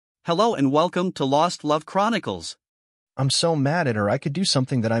Hello and welcome to Lost Love Chronicles. I'm so mad at her I could do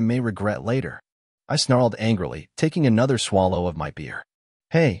something that I may regret later. I snarled angrily, taking another swallow of my beer.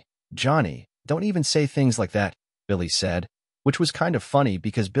 Hey, Johnny, don't even say things like that, Billy said, which was kind of funny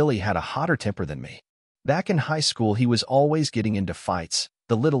because Billy had a hotter temper than me. Back in high school, he was always getting into fights.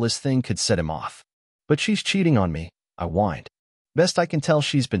 The littlest thing could set him off. But she's cheating on me, I whined. Best I can tell,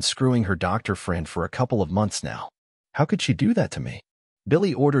 she's been screwing her doctor friend for a couple of months now. How could she do that to me?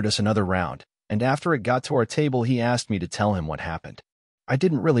 Billy ordered us another round, and after it got to our table, he asked me to tell him what happened. I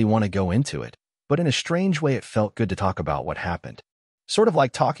didn't really want to go into it, but in a strange way it felt good to talk about what happened. Sort of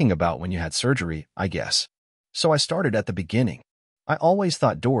like talking about when you had surgery, I guess. So I started at the beginning. I always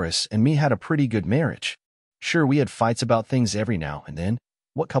thought Doris and me had a pretty good marriage. Sure, we had fights about things every now and then.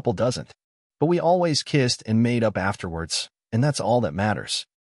 What couple doesn't? But we always kissed and made up afterwards, and that's all that matters.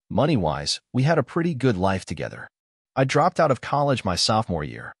 Money-wise, we had a pretty good life together. I dropped out of college my sophomore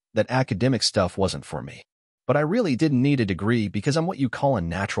year. That academic stuff wasn't for me. But I really didn't need a degree because I'm what you call a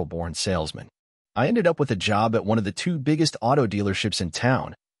natural-born salesman. I ended up with a job at one of the two biggest auto dealerships in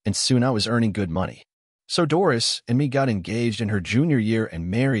town, and soon I was earning good money. So Doris and me got engaged in her junior year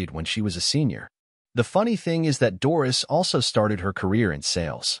and married when she was a senior. The funny thing is that Doris also started her career in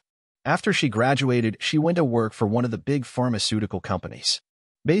sales. After she graduated, she went to work for one of the big pharmaceutical companies.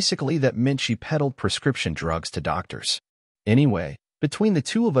 Basically, that meant she peddled prescription drugs to doctors. Anyway, between the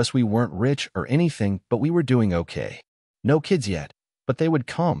two of us, we weren't rich or anything, but we were doing okay. No kids yet, but they would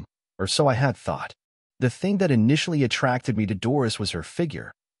come, or so I had thought. The thing that initially attracted me to Doris was her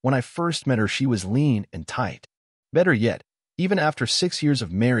figure. When I first met her, she was lean and tight. Better yet, even after 6 years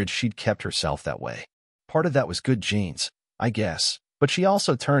of marriage, she'd kept herself that way. Part of that was good genes, I guess, but she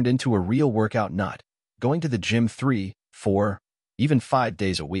also turned into a real workout nut, going to the gym 3, 4, even 5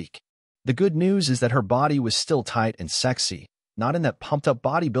 days a week. The good news is that her body was still tight and sexy, not in that pumped-up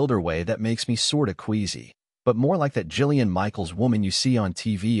bodybuilder way that makes me sorta queasy, but more like that Jillian Michaels woman you see on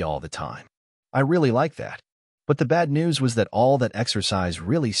TV all the time. I really like that. But the bad news was that all that exercise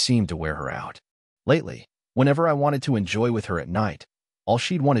really seemed to wear her out. Lately, whenever I wanted to enjoy with her at night, all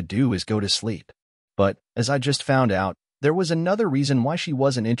she'd want to do is go to sleep. But, as I just found out, there was another reason why she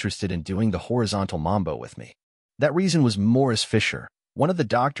wasn't interested in doing the horizontal mambo with me. That reason was Morris Fisher, one of the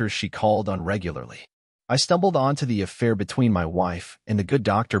doctors she called on regularly. I stumbled onto the affair between my wife and the good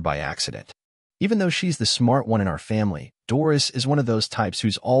doctor by accident. Even though she's the smart one in our family, Doris is one of those types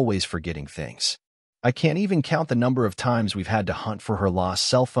who's always forgetting things. I can't even count the number of times we've had to hunt for her lost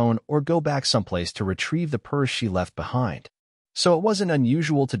cell phone or go back someplace to retrieve the purse she left behind. So it wasn't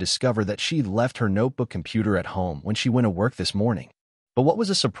unusual to discover that she'd left her notebook computer at home when she went to work this morning. But what was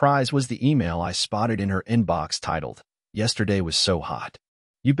a surprise was the email I spotted in her inbox titled, "Yesterday was so hot."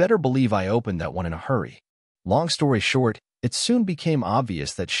 You better believe I opened that one in a hurry. Long story short, it soon became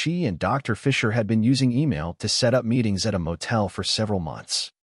obvious that she and Dr. Fisher had been using email to set up meetings at a motel for several months.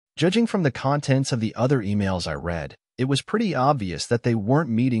 Judging from the contents of the other emails I read, it was pretty obvious that they weren't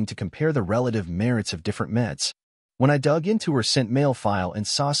meeting to compare the relative merits of different meds. When I dug into her sent mail file and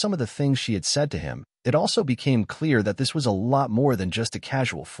saw some of the things she had said to him, it also became clear that this was a lot more than just a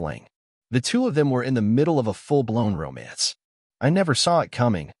casual fling. The two of them were in the middle of a full-blown romance. I never saw it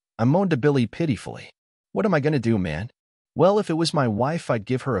coming. I moaned to Billy pitifully. What am I going to do, man? Well, if it was my wife, I'd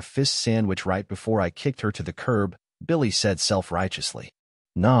give her a fist sandwich right before I kicked her to the curb, Billy said self-righteously.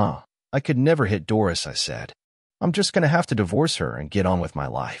 Nah, I could never hit Doris, I said. I'm just going to have to divorce her and get on with my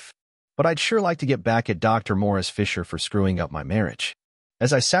life. But I'd sure like to get back at Dr. Morris Fisher for screwing up my marriage.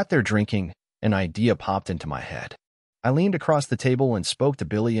 As I sat there drinking, an idea popped into my head. I leaned across the table and spoke to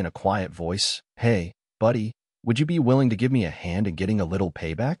Billy in a quiet voice. Hey, buddy, would you be willing to give me a hand in getting a little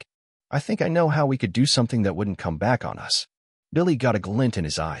payback? I think I know how we could do something that wouldn't come back on us. Billy got a glint in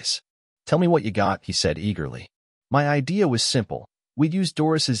his eyes. Tell me what you got, he said eagerly. My idea was simple. We'd use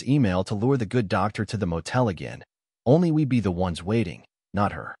Doris's email to lure the good doctor to the motel again. Only we'd be the ones waiting,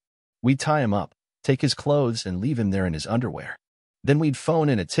 not her. We'd tie him up, take his clothes, and leave him there in his underwear. Then we'd phone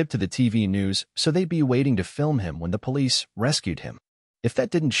in a tip to the TV news so they'd be waiting to film him when the police rescued him. If that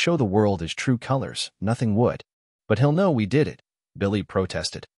didn't show the world his true colors, nothing would. But he'll know we did it, Billy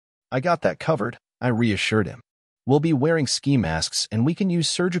protested. I got that covered, I reassured him. We'll be wearing ski masks and we can use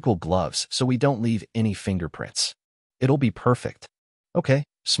surgical gloves so we don't leave any fingerprints. It'll be perfect. Okay,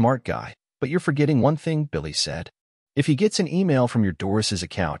 smart guy, but you're forgetting one thing, Billy said. If he gets an email from your Doris's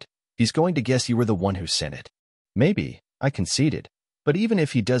account, he's going to guess you were the one who sent it. Maybe, I conceded. But even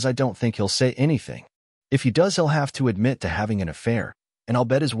if he does, I don't think he'll say anything. If he does, he'll have to admit to having an affair, and I'll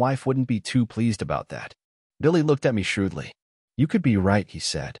bet his wife wouldn't be too pleased about that. Billy looked at me shrewdly. You could be right, he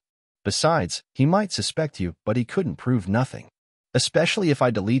said. Besides, he might suspect you, but he couldn't prove nothing. Especially if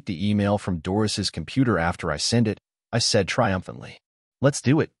I delete the email from Doris's computer after I send it, I said triumphantly. Let's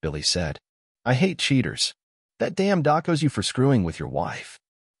do it, Billy said. I hate cheaters. That damn doc owes you for screwing with your wife.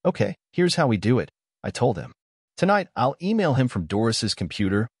 Okay, here's how we do it, I told him. Tonight, I'll email him from Doris's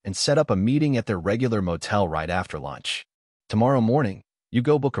computer and set up a meeting at their regular motel right after lunch. Tomorrow morning, you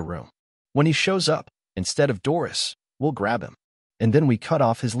go book a room. When he shows up, instead of Doris, we'll grab him. And then we cut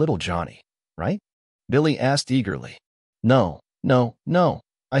off his little Johnny, right? Billy asked eagerly. No,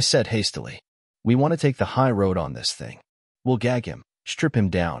 I said hastily. We want to take the high road on this thing. We'll gag him, strip him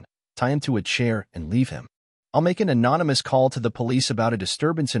down, tie him to a chair, and leave him. I'll make an anonymous call to the police about a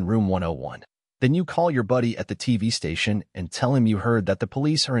disturbance in room 101. Then you call your buddy at the TV station and tell him you heard that the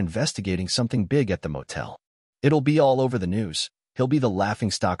police are investigating something big at the motel. It'll be all over the news. He'll be the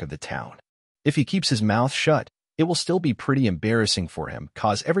laughingstock of the town. If he keeps his mouth shut, it will still be pretty embarrassing for him,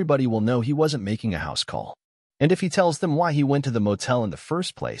 cause everybody will know he wasn't making a house call. And if he tells them why he went to the motel in the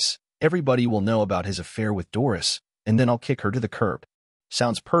first place, everybody will know about his affair with Doris, and then I'll kick her to the curb.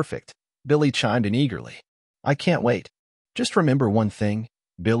 Sounds perfect, Billy chimed in eagerly. I can't wait. Just remember one thing,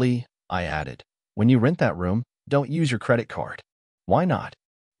 Billy, I added. When you rent that room, don't use your credit card. Why not?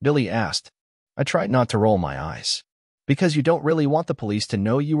 Billy asked. I tried not to roll my eyes. Because you don't really want the police to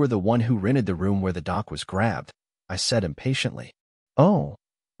know you were the one who rented the room where the doc was grabbed, I said impatiently. Oh,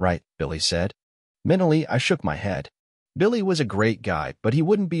 right, Billy said. Mentally, I shook my head. Billy was a great guy, but he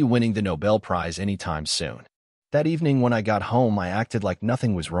wouldn't be winning the Nobel Prize anytime soon. That evening when I got home, I acted like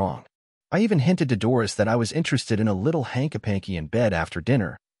nothing was wrong. I even hinted to Doris that I was interested in a little hanky-panky in bed after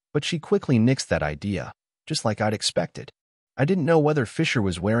dinner, but she quickly nixed that idea, just like I'd expected. I didn't know whether Fisher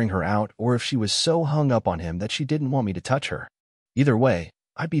was wearing her out or if she was so hung up on him that she didn't want me to touch her. Either way,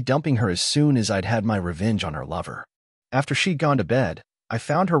 I'd be dumping her as soon as I'd had my revenge on her lover. After she'd gone to bed, I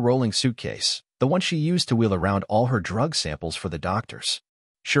found her rolling suitcase, the one she used to wheel around all her drug samples for the doctors.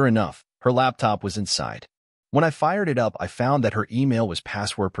 Sure enough, her laptop was inside. When I fired it up, I found that her email was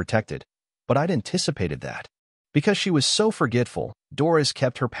password protected, but I'd anticipated that. Because she was so forgetful, Doris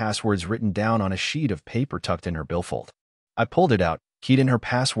kept her passwords written down on a sheet of paper tucked in her billfold. I pulled it out, keyed in her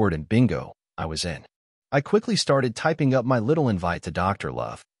password, and bingo, I was in. I quickly started typing up my little invite to Dr.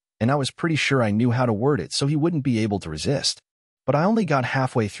 Love, and I was pretty sure I knew how to word it so he wouldn't be able to resist. But I only got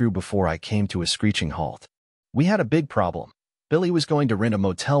halfway through before I came to a screeching halt. We had a big problem. Billy was going to rent a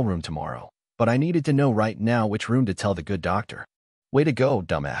motel room tomorrow, but I needed to know right now which room to tell the good doctor. Way to go,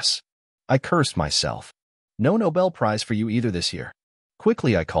 dumbass. I cursed myself. No Nobel Prize for you either this year.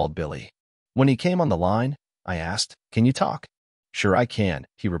 Quickly, I called Billy. When he came on the line, I asked, Can you talk? Sure I can,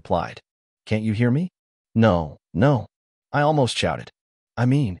 he replied. Can't you hear me? No. I almost shouted. I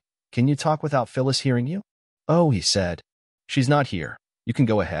mean, can you talk without Phyllis hearing you? Oh, he said. She's not here. You can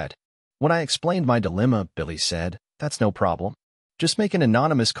go ahead. When I explained my dilemma, Billy said, That's no problem. Just make an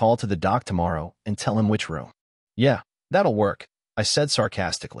anonymous call to the doc tomorrow and tell him which room. Yeah, that'll work, I said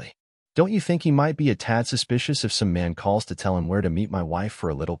sarcastically. Don't you think he might be a tad suspicious if some man calls to tell him where to meet my wife for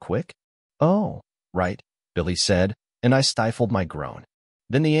a little quick? Oh, right, Billy said, and I stifled my groan.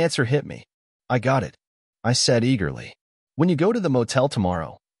 Then the answer hit me. I got it, I said eagerly. When you go to the motel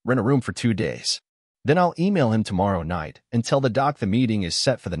tomorrow, rent a room for 2 days. Then I'll email him tomorrow night and tell the doc the meeting is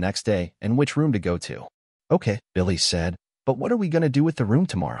set for the next day and which room to go to. Okay, Billy said, but what are we going to do with the room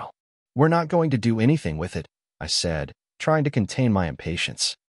tomorrow? We're not going to do anything with it, I said, trying to contain my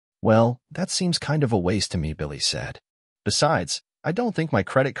impatience. Well, that seems kind of a waste to me, Billy said. Besides, I don't think my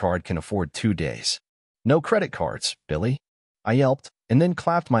credit card can afford 2 days. No credit cards, Billy. I yelped and then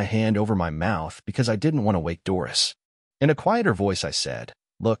clapped my hand over my mouth because I didn't want to wake Doris. In a quieter voice, I said,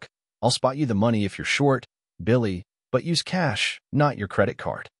 Look, I'll spot you the money if you're short, Billy, but use cash, not your credit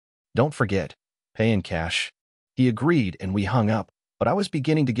card. Don't forget, pay in cash. He agreed and we hung up, but I was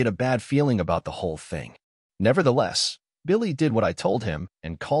beginning to get a bad feeling about the whole thing. Nevertheless, Billy did what I told him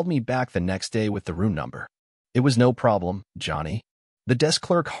and called me back the next day with the room number. It was no problem, Johnny. The desk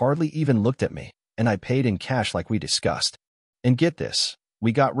clerk hardly even looked at me, and I paid in cash like we discussed. And get this,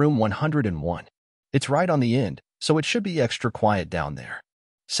 we got room 101. It's right on the end, so it should be extra quiet down there.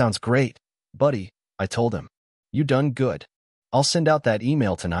 Sounds great, buddy, I told him. You done good. I'll send out that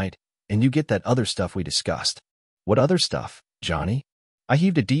email tonight, and you get that other stuff we discussed. What other stuff, Johnny? I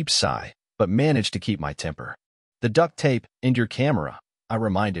heaved a deep sigh, but managed to keep my temper. The duct tape and your camera, I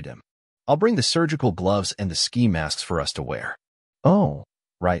reminded him. I'll bring the surgical gloves and the ski masks for us to wear. Oh,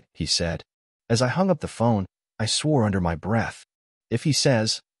 right, he said. As I hung up the phone, I swore under my breath. If he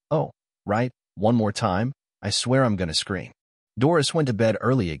says, oh, right, one more time, I swear I'm gonna scream. Doris went to bed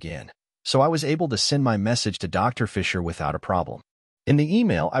early again, so I was able to send my message to Dr. Fisher without a problem. In the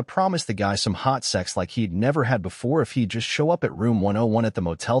email, I promised the guy some hot sex like he'd never had before if he'd just show up at room 101 at the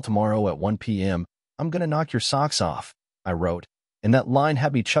motel tomorrow at 1 p.m. I'm gonna knock your socks off, I wrote, and that line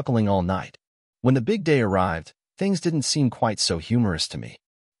had me chuckling all night. When the big day arrived, things didn't seem quite so humorous to me.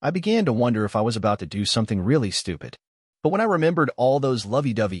 I began to wonder if I was about to do something really stupid. But when I remembered all those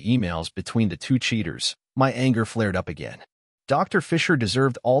lovey-dovey emails between the two cheaters, my anger flared up again. Dr. Fisher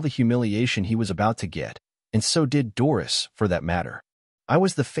deserved all the humiliation he was about to get, and so did Doris, for that matter. I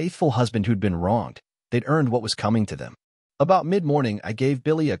was the faithful husband who'd been wronged. They'd earned what was coming to them. About mid-morning, I gave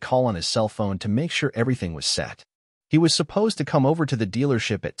Billy a call on his cell phone to make sure everything was set. He was supposed to come over to the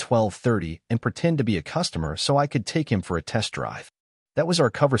dealership at 12:30 and pretend to be a customer so I could take him for a test drive. That was our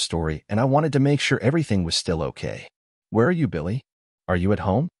cover story, and I wanted to make sure everything was still okay. "Where are you, Billy? Are you at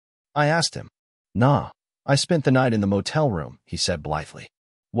home?" I asked him. "Nah, I spent the night in the motel room," he said blithely.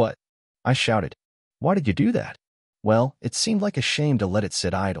 "What?" I shouted. "Why did you do that?" "Well, it seemed like a shame to let it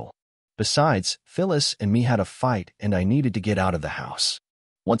sit idle. Besides, Phyllis and me had a fight and I needed to get out of the house."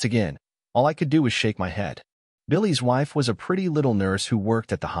 Once again, all I could do was shake my head. Billy's wife was a pretty little nurse who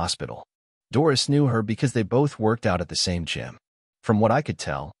worked at the hospital. Doris knew her because they both worked out at the same gym. From what I could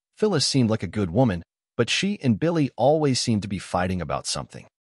tell, Phyllis seemed like a good woman, but she and Billy always seemed to be fighting about something.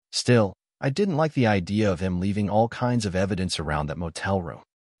 Still, I didn't like the idea of him leaving all kinds of evidence around that motel room.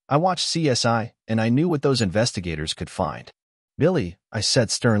 I watched CSI, and I knew what those investigators could find. "Billy," I said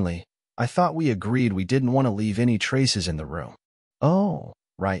sternly, "I thought we agreed we didn't want to leave any traces in the room." "Oh,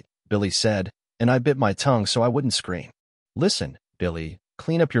 right," Billy said, and I bit my tongue so I wouldn't scream. "Listen, Billy,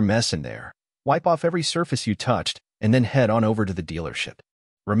 clean up your mess in there. Wipe off every surface you touched, and then head on over to the dealership.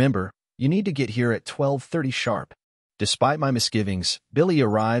 Remember, you need to get here at 12:30 sharp." Despite my misgivings, Billy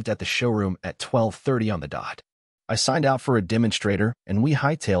arrived at the showroom at 12:30 on the dot. I signed out for a demonstrator, and we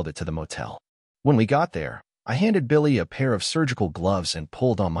hightailed it to the motel. When we got there, I handed Billy a pair of surgical gloves and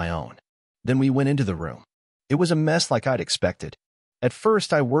pulled on my own. Then we went into the room. It was a mess like I'd expected. At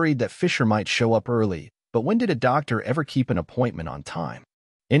first, I worried that Fisher might show up early, but when did a doctor ever keep an appointment on time?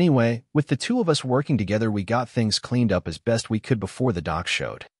 Anyway, with the two of us working together, we got things cleaned up as best we could before the doc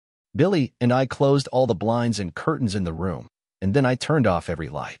showed. Billy and I closed all the blinds and curtains in the room, and then I turned off every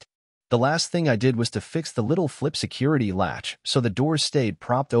light. The last thing I did was to fix the little flip security latch so the doors stayed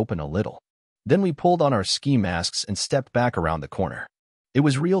propped open a little. Then we pulled on our ski masks and stepped back around the corner. It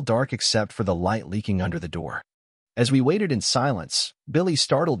was real dark except for the light leaking under the door. As we waited in silence, Billy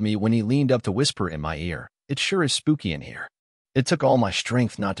startled me when he leaned up to whisper in my ear, "It sure is spooky in here." It took all my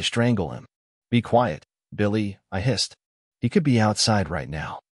strength not to strangle him. "Be quiet, Billy," I hissed. "He could be outside right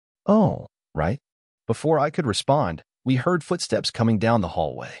now." "Oh, right." Before I could respond, we heard footsteps coming down the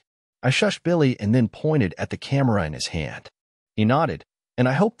hallway. I shushed Billy and then pointed at the camera in his hand. He nodded, and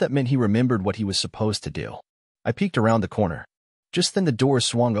I hoped that meant he remembered what he was supposed to do. I peeked around the corner. Just then the door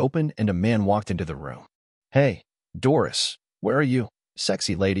swung open and a man walked into the room. "Hey, Doris, where are you,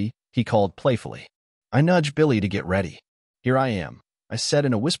 sexy lady?" he called playfully. I nudged Billy to get ready. "Here I am," I said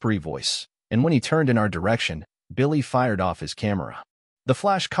in a whispery voice, and when he turned in our direction, Billy fired off his camera. The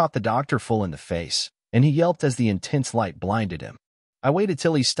flash caught the doctor full in the face, and he yelped as the intense light blinded him. I waited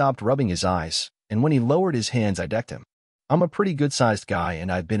till he stopped rubbing his eyes, and when he lowered his hands, I decked him. I'm a pretty good-sized guy,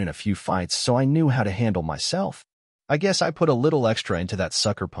 and I'd been in a few fights, so I knew how to handle myself. I guess I put a little extra into that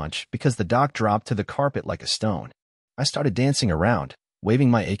sucker punch because the doc dropped to the carpet like a stone. I started dancing around,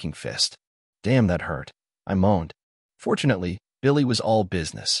 waving my aching fist. "Damn, that hurt," I moaned. Fortunately, Billy was all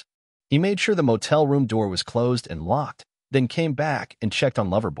business. He made sure the motel room door was closed and locked, then came back and checked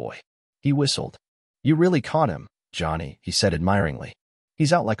on Loverboy. He whistled. "You really caught him, Johnny," he said admiringly.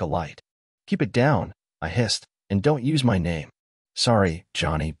 "He's out like a light." "Keep it down," I hissed, "and don't use my name." "Sorry,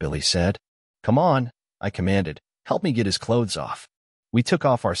 Johnny," Billy said. "Come on," I commanded. "Help me get his clothes off." We took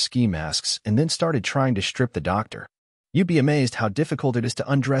off our ski masks and then started trying to strip the doctor. You'd be amazed how difficult it is to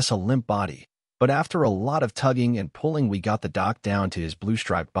undress a limp body, but after a lot of tugging and pulling, we got the doc down to his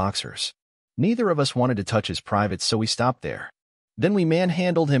blue-striped boxers. Neither of us wanted to touch his privates, so we stopped there. Then we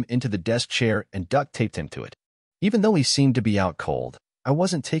manhandled him into the desk chair and duct-taped him to it. Even though he seemed to be out cold, I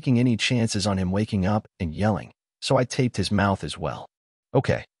wasn't taking any chances on him waking up and yelling, so I taped his mouth as well.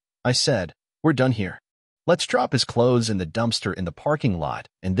 "Okay," I said, "we're done here. Let's drop his clothes in the dumpster in the parking lot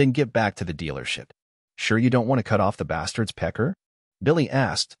and then get back to the dealership." "Sure you don't want to cut off the bastard's pecker?" Billy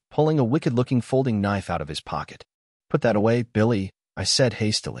asked, pulling a wicked-looking folding knife out of his pocket. "Put that away, Billy," I said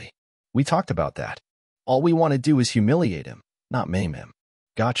hastily. "We talked about that. All we want to do is humiliate him, not maim him."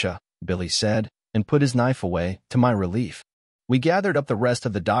 "Gotcha," Billy said, and put his knife away, to my relief. We gathered up the rest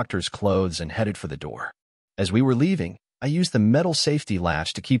of the doctor's clothes and headed for the door. As we were leaving, I used the metal safety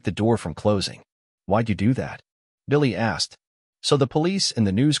latch to keep the door from closing. "Why'd you do that?" Billy asked. so the police and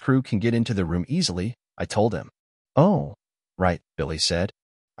the news crew can get into the room easily, I told him. Oh, right, Billy said.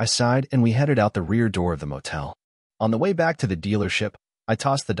 I sighed and we headed out the rear door of the motel. On the way back to the dealership, I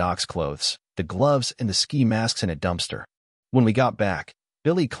tossed the doc's clothes, the gloves, and the ski masks in a dumpster. When we got back,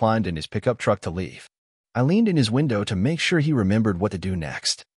 Billy climbed in his pickup truck to leave. I leaned in his window to make sure he remembered what to do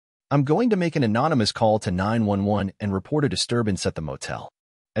next. I'm going to make an anonymous call to 911 and report a disturbance at the motel.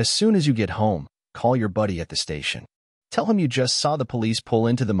 As soon as you get home, call your buddy at the station. Tell him you just saw the police pull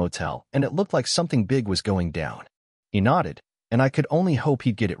into the motel and it looked like something big was going down. He nodded, and I could only hope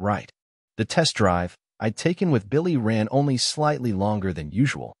he'd get it right. The test drive I'd taken with Billy ran only slightly longer than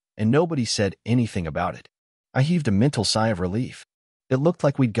usual, and nobody said anything about it. I heaved a mental sigh of relief. It looked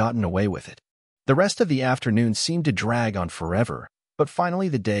like we'd gotten away with it. The rest of the afternoon seemed to drag on forever, but finally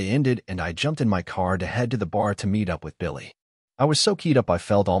the day ended and I jumped in my car to head to the bar to meet up with Billy. I was so keyed up I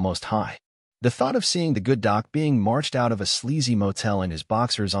felt almost high. The thought of seeing the good doc being marched out of a sleazy motel in his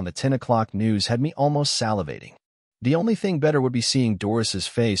boxers on the 10 o'clock news had me almost salivating. The only thing better would be seeing Doris's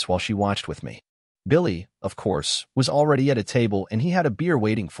face while she watched with me. Billy, of course, was already at a table and he had a beer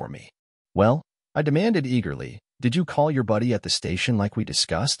waiting for me. Well, I demanded eagerly, did you call your buddy at the station like we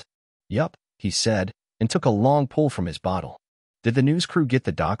discussed? Yup, he said, and took a long pull from his bottle. Did the news crew get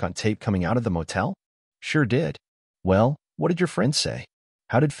the doc on tape coming out of the motel? Sure did. Well, what did your friend say?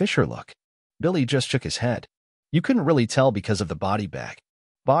 How did Fisher look? Billy just shook his head. You couldn't really tell because of the body bag.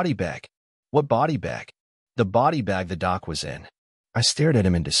 Body bag? What body bag? The body bag the doc was in. I stared at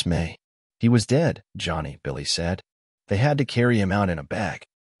him in dismay. He was dead, Johnny, Billy said. They had to carry him out in a bag.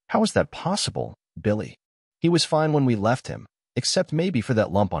 How is that possible, Billy? He was fine when we left him, except maybe for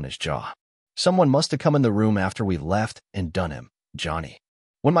that lump on his jaw. Someone must have come in the room after we left and done him, Johnny.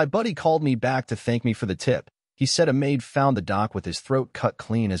 When my buddy called me back to thank me for the tip, he said a maid found the doc with his throat cut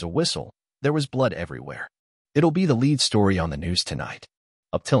clean as a whistle. There was blood everywhere. It'll be the lead story on the news tonight.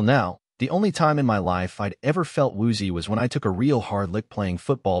 Up till now, the only time in my life I'd ever felt woozy was when I took a real hard lick playing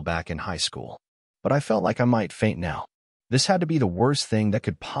football back in high school. But I felt like I might faint now. This had to be the worst thing that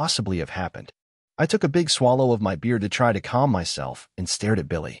could possibly have happened. I took a big swallow of my beer to try to calm myself and stared at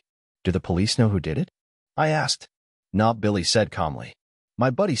Billy. Do the police know who did it? I asked. Nah, Billy said calmly.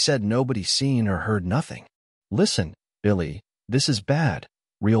 My buddy said nobody's seen or heard nothing. Listen, Billy, this is bad,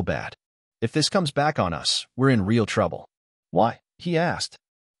 real bad. If this comes back on us, we're in real trouble. Why? He asked.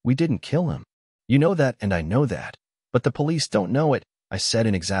 We didn't kill him. You know that and I know that. But the police don't know it, I said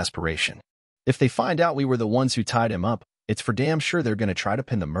in exasperation. If they find out we were the ones who tied him up, it's for damn sure they're going to try to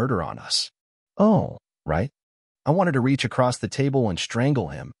pin the murder on us. Oh, right. I wanted to reach across the table and strangle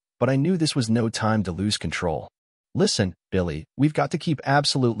him, but I knew this was no time to lose control. Listen, Billy, we've got to keep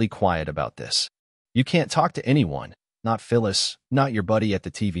absolutely quiet about this. You can't talk to anyone, not Phyllis, not your buddy at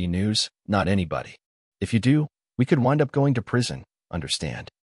the TV news, not anybody. If you do, we could wind up going to prison, understand?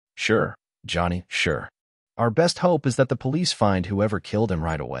 Sure, Johnny, sure. Our best hope is that the police find whoever killed him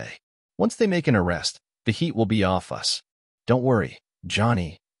right away. Once they make an arrest, the heat will be off us. Don't worry,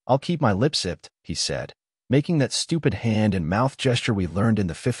 Johnny, I'll keep my lips zipped, he said, making that stupid hand and mouth gesture we learned in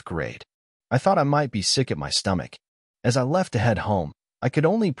the 5th grade. I thought I might be sick at my stomach. As I left to head home, I could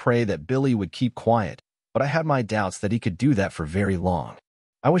only pray that Billy would keep quiet, but I had my doubts that he could do that for very long.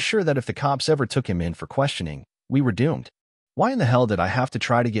 I was sure that if the cops ever took him in for questioning, we were doomed. Why in the hell did I have to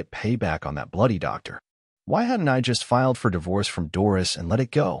try to get payback on that bloody doctor? Why hadn't I just filed for divorce from Doris and let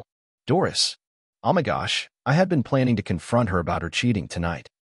it go? Doris? Oh my gosh, I had been planning to confront her about her cheating tonight.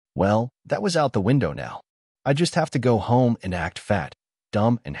 Well, that was out the window now. I just have to go home and act fat,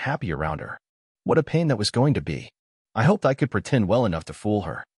 dumb, and happy around her. What a pain that was going to be. I hoped I could pretend well enough to fool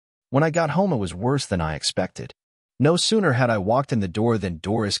her. When I got home, it was worse than I expected. No sooner had I walked in the door than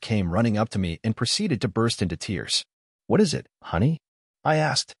Doris came running up to me and proceeded to burst into tears. What is it, honey? I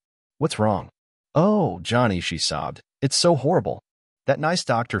asked. What's wrong? Oh, Johnny, she sobbed. It's so horrible. That nice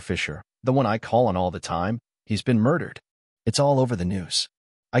Dr. Fisher, the one I call on all the time, he's been murdered. It's all over the news.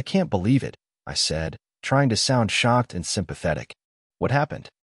 I can't believe it, I said, trying to sound shocked and sympathetic. What happened?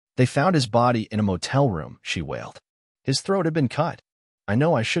 They found his body in a motel room, she wailed. His throat had been cut. I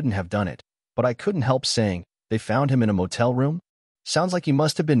know I shouldn't have done it, but I couldn't help saying, they found him in a motel room? Sounds like he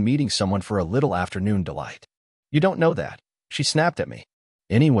must have been meeting someone for a little afternoon delight. You don't know that, she snapped at me.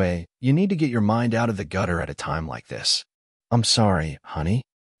 Anyway, you need to get your mind out of the gutter at a time like this. I'm sorry, honey.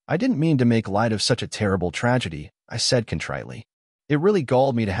 I didn't mean to make light of such a terrible tragedy, I said contritely. It really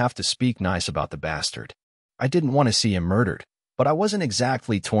galled me to have to speak nice about the bastard. I didn't want to see him murdered, but I wasn't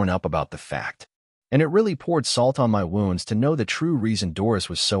exactly torn up about the fact. And it really poured salt on my wounds to know the true reason Doris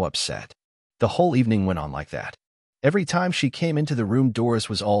was so upset. The whole evening went on like that. Every time she came into the room, Doris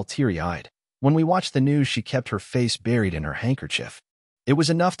was all teary-eyed. When we watched the news, she kept her face buried in her handkerchief. It was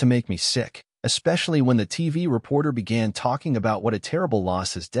enough to make me sick, especially when the TV reporter began talking about what a terrible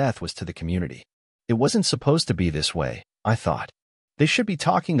loss his death was to the community. It wasn't supposed to be this way, I thought. They should be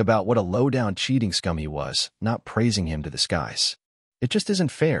talking about what a low-down cheating scum he was, not praising him to the skies. It just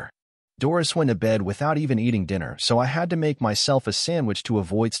isn't fair. Doris went to bed without even eating dinner, so I had to make myself a sandwich to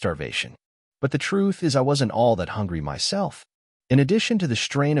avoid starvation. But the truth is I wasn't all that hungry myself. In addition to the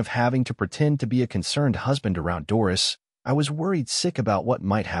strain of having to pretend to be a concerned husband around Doris, I was worried sick about what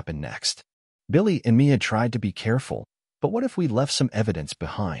might happen next. Billy and me had tried to be careful, but what if we left some evidence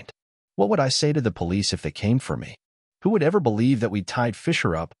behind? What would I say to the police if they came for me? Who would ever believe that we'd tied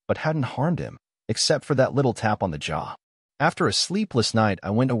Fisher up but hadn't harmed him, except for that little tap on the jaw? After a sleepless night, I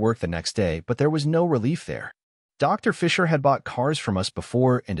went to work the next day, but there was no relief there. Dr. Fisher had bought cars from us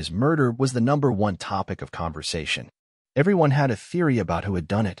before, and his murder was the #1 topic of conversation. Everyone had a theory about who had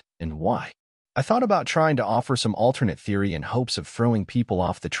done it and why. I thought about trying to offer some alternate theory in hopes of throwing people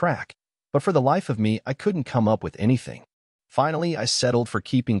off the track, but for the life of me, I couldn't come up with anything. Finally, I settled for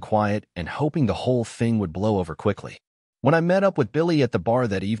keeping quiet and hoping the whole thing would blow over quickly. When I met up with Billy at the bar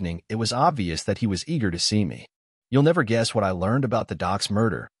that evening, it was obvious that he was eager to see me. You'll never guess what I learned about the doc's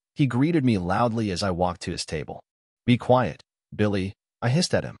murder. He greeted me loudly as I walked to his table. "Be quiet, Billy," I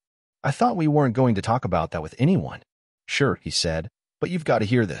hissed at him. "I thought we weren't going to talk about that with anyone." "Sure," he said, "but you've got to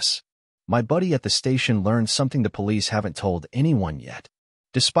hear this. My buddy at the station learned something the police haven't told anyone yet."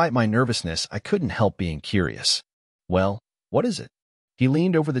 Despite my nervousness, I couldn't help being curious. "Well, what is it?" He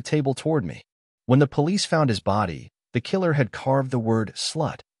leaned over the table toward me. When the police found his body, the killer had carved the word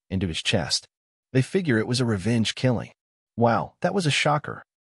 "slut" into his chest. They figure it was a revenge killing. Wow, that was a shocker.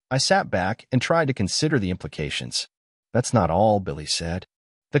 I sat back and tried to consider the implications. "That's not all," Billy said.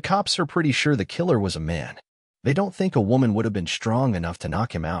 "The cops are pretty sure the killer was a man. They don't think a woman would have been strong enough to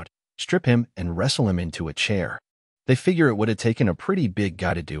knock him out, strip him, and wrestle him into a chair. They figure it would have taken a pretty big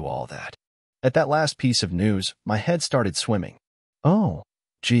guy to do all that." At that last piece of news, my head started swimming. "Oh,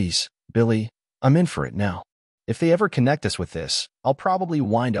 geez, Billy, I'm in for it now. If they ever connect us with this, I'll probably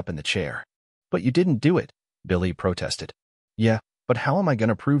wind up in the chair." "But you didn't do it," Billy protested. "Yeah, but how am I going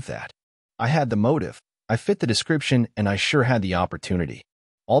to prove that? I had the motive, I fit the description, and I sure had the opportunity.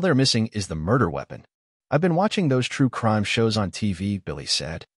 All they're missing is the murder weapon." "I've been watching those true crime shows on TV," Billy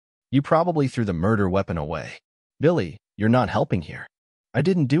said. "You probably threw the murder weapon away." "Billy, you're not helping here. I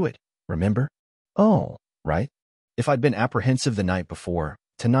didn't do it, remember?" "Oh, right. If I'd been apprehensive the night before,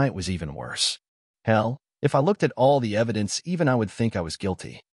 tonight was even worse. Hell, if I looked at all the evidence, even I would think I was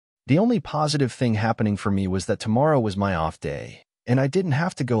guilty. The only positive thing happening for me was that tomorrow was my off day, and I didn't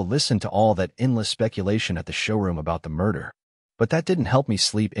have to go listen to all that endless speculation at the showroom about the murder. But that didn't help me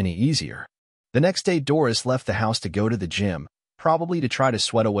sleep any easier. The next day, Doris left the house to go to the gym, probably to try to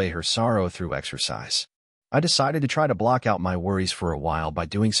sweat away her sorrow through exercise. I decided to try to block out my worries for a while by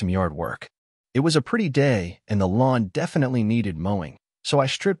doing some yard work. It was a pretty day, and the lawn definitely needed mowing, so I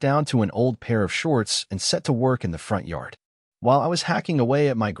stripped down to an old pair of shorts and set to work in the front yard. While I was hacking away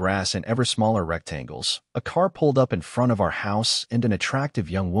at my grass in ever smaller rectangles, a car pulled up in front of our house and an attractive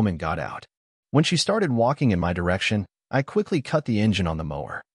young woman got out. When she started walking in my direction, I quickly cut the engine on the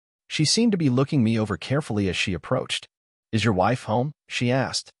mower. She seemed to be looking me over carefully as she approached. "Is your wife home?" she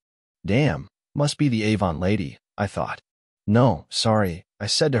asked. Damn, must be the Avon lady, I thought. "No, sorry," I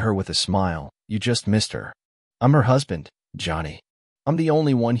said to her with a smile. "You just missed her. I'm her husband, Johnny. I'm the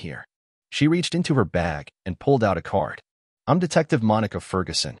only one here." She reached into her bag and pulled out a card. "I'm Detective Monica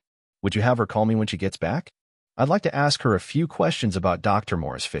Ferguson. Would you have her call me when she gets back? I'd like to ask her a few questions about Dr.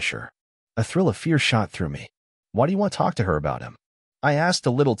 Morris Fisher." A thrill of fear shot through me. "Why do you want to talk to her about him?" I asked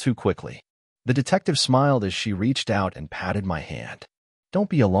a little too quickly. The detective smiled as she reached out and patted my hand. "Don't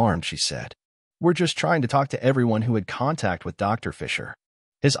be alarmed," she said. "We're just trying to talk to everyone who had contact with Dr. Fisher.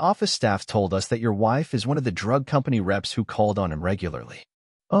 His office staff told us that your wife is one of the drug company reps who called on him regularly."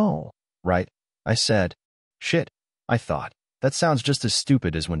 "Oh, right," I said. Shit, I thought. That sounds just as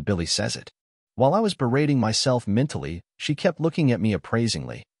stupid as when Billy says it. While I was berating myself mentally, she kept looking at me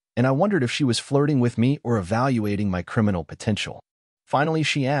appraisingly, and I wondered if she was flirting with me or evaluating my criminal potential. Finally,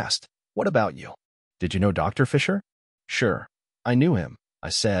 she asked, "What about you? Did you know Dr. Fisher?" "Sure, I knew him," I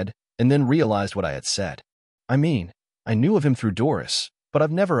said, and then realized what I had said. I mean, I knew of him through Doris, but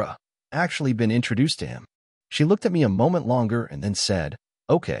I've never, actually been introduced to him." She looked at me a moment longer and then said,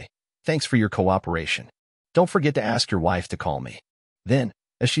 "Okay, thanks for your cooperation. Don't forget to ask your wife to call me." Then,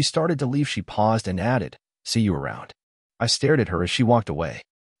 as she started to leave, she paused and added, "See you around." I stared at her as she walked away.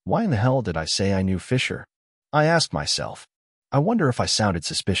 Why in the hell did I say I knew Fisher? I asked myself. I wonder if I sounded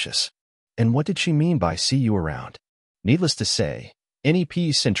suspicious. And what did she mean by "see you around"? Needless to say, Any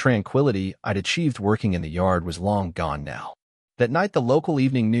peace and tranquility I'd achieved working in the yard was long gone now. That night, the local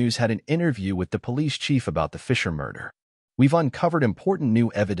evening news had an interview with the police chief about the Fisher murder. "We've uncovered important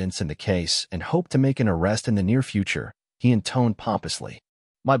new evidence in the case and hope to make an arrest in the near future," he intoned pompously.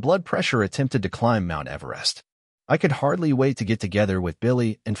 My blood pressure attempted to climb Mount Everest. I could hardly wait to get together with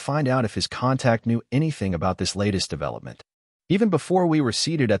Billy and find out if his contact knew anything about this latest development. Even before we were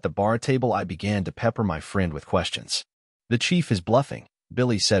seated at the bar table, I began to pepper my friend with questions. "The chief is bluffing,"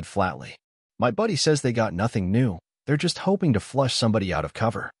 Billy said flatly. "My buddy says they got nothing new. They're just hoping to flush somebody out of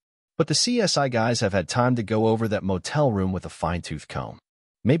cover. But the CSI guys have had time to go over that motel room with a fine-tooth comb.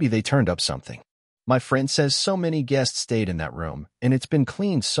 Maybe they turned up something. My friend says so many guests stayed in that room, and it's been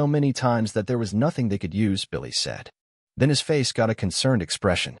cleaned so many times that there was nothing they could use," Billy said. Then his face got a concerned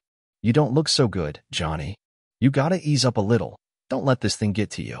expression. "You don't look so good, Johnny. You gotta ease up a little. Don't let this thing get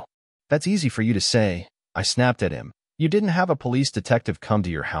to you." "That's easy for you to say," I snapped at him. "You didn't have a police detective come to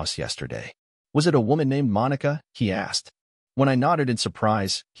your house yesterday." "Was it a woman named Monica?" he asked. When I nodded in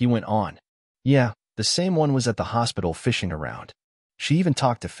surprise, he went on. "Yeah, the same one was at the hospital fishing around. She even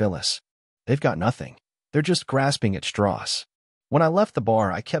talked to Phyllis. They've got nothing. They're just grasping at straws." When I left the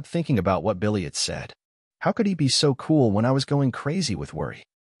bar, I kept thinking about what Billy had said. How could he be so cool when I was going crazy with worry?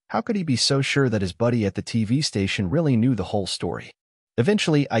 How could he be so sure that his buddy at the TV station really knew the whole story?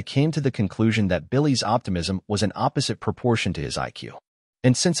 Eventually, I came to the conclusion that Billy's optimism was an opposite proportion to his IQ.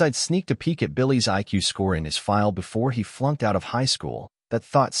 And since I'd sneaked a peek at Billy's IQ score in his file before he flunked out of high school, that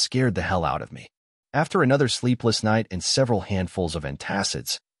thought scared the hell out of me. After another sleepless night and several handfuls of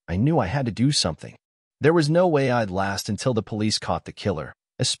antacids, I knew I had to do something. There was no way I'd last until the police caught the killer,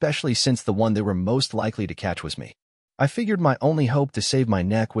 especially since the one they were most likely to catch was me. I figured my only hope to save my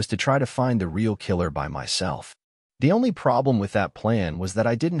neck was to try to find the real killer by myself. The only problem with that plan was that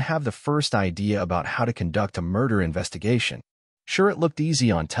I didn't have the first idea about how to conduct a murder investigation. Sure, it looked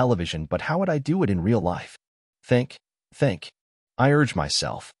easy on television, but how would I do it in real life? Think. I urged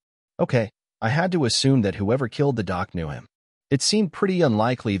myself. Okay, I had to assume that whoever killed the doc knew him. It seemed pretty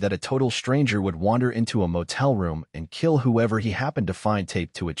unlikely that a total stranger would wander into a motel room and kill whoever he happened to find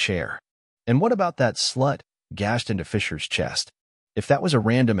taped to a chair. And what about that slut gashed into Fisher's chest? If that was a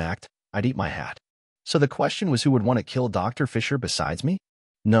random act, I'd eat my hat. So the question was, who would want to kill Dr. Fisher besides me?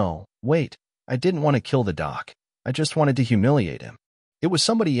 No, wait, I didn't want to kill the doc. I just wanted to humiliate him. It was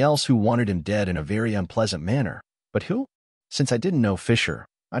somebody else who wanted him dead in a very unpleasant manner. But who? Since I didn't know Fisher,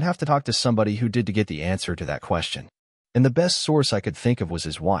 I'd have to talk to somebody who did to get the answer to that question. And the best source I could think of was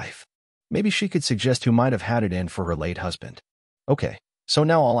his wife. Maybe she could suggest who might have had it in for her late husband. Okay, so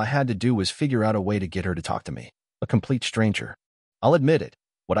now all I had to do was figure out a way to get her to talk to me, a complete stranger. I'll admit it,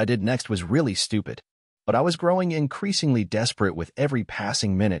 what I did next was really stupid. But I was growing increasingly desperate with every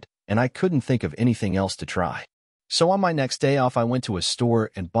passing minute, and I couldn't think of anything else to try. So on my next day off, I went to a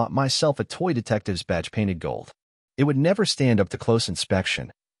store and bought myself a toy detective's badge painted gold. It would never stand up to close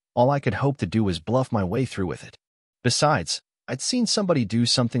inspection. All I could hope to do was bluff my way through with it. Besides, I'd seen somebody do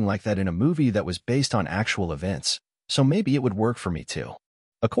something like that in a movie that was based on actual events, so maybe it would work for me too.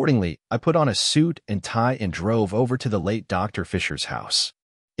 Accordingly, I put on a suit and tie and drove over to the late Dr. Fisher's house.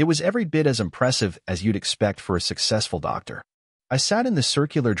 It was every bit as impressive as you'd expect for a successful doctor. I sat in the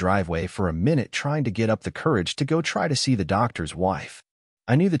circular driveway for a minute trying to get up the courage to go try to see the doctor's wife.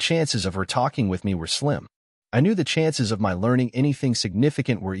 I knew the chances of her talking with me were slim. I knew the chances of my learning anything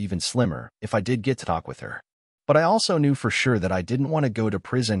significant were even slimmer if I did get to talk with her. But I also knew for sure that I didn't want to go to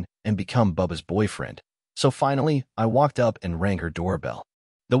prison and become Bubba's boyfriend. So finally, I walked up and rang her doorbell.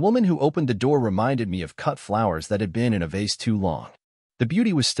 The woman who opened the door reminded me of cut flowers that had been in a vase too long. The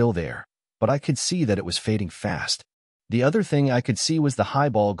beauty was still there, but I could see that it was fading fast. The other thing I could see was the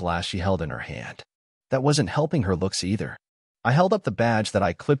highball glass she held in her hand. That wasn't helping her looks either. I held up the badge that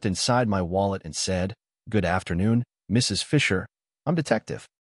I clipped inside my wallet and said, "Good afternoon, Mrs. Fisher. I'm detective."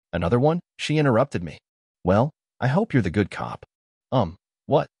 "Another one?" She interrupted me. "Well, I hope you're the good cop."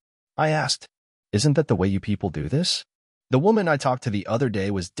 What?" I asked. "Isn't that the way you people do this? The woman I talked to the other day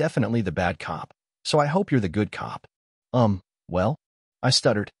was definitely the bad cop, so I hope you're the good cop." Well," I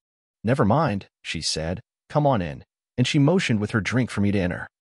stuttered. "Never mind," she said. "Come on in." And she motioned with her drink for me to enter.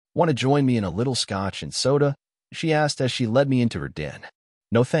 "Want to join me in a little scotch and soda?" she asked as she led me into her den.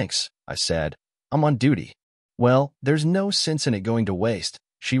 "No thanks," I said. "I'm on duty." "Well, there's no sense in it going to waste,"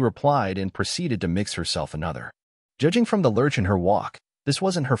 she replied and proceeded to mix herself another. Judging from the lurch in her walk, this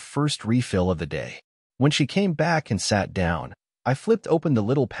wasn't her first refill of the day. When she came back and sat down, I flipped open the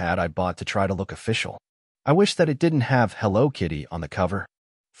little pad I bought to try to look official. I wish that it didn't have "Hello Kitty" on the cover.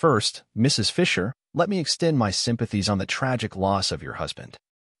 "First, Mrs. Fisher, let me extend my sympathies on the tragic loss of your husband."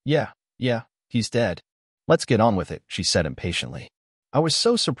 Yeah, he's dead. Let's get on with it," she said impatiently. I was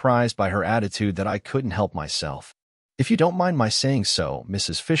so surprised by her attitude that I couldn't help myself. If you don't mind my saying so,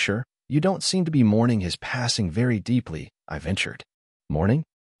 Mrs. Fisher, you don't seem to be mourning his passing very deeply, I ventured. Mourning?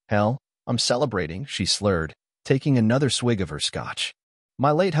 Hell, I'm celebrating, she slurred, taking another swig of her scotch.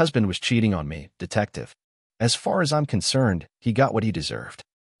 My late husband was cheating on me, detective. As far as I'm concerned, he got what he deserved.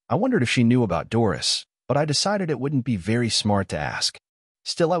 I wondered if she knew about Doris, but I decided it wouldn't be very smart to ask.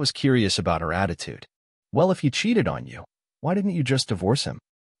 Still, I was curious about her attitude. Well, if he cheated on you, why didn't you just divorce him?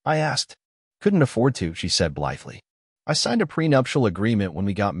 I asked. Couldn't afford to, she said blithely. I signed a prenuptial agreement when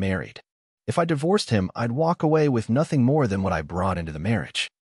we got married. If I divorced him, I'd walk away with nothing more than what I brought into the marriage.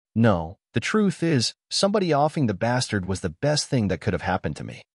 No, the truth is, somebody offing the bastard was the best thing that could have happened to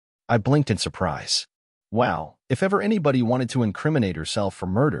me. I blinked in surprise. Wow, if ever anybody wanted to incriminate herself for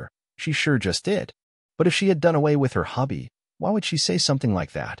murder, she sure just did. But if she had done away with her hubby, why would she say something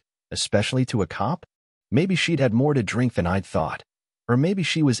like that, especially to a cop? Maybe she'd had more to drink than I'd thought. Or maybe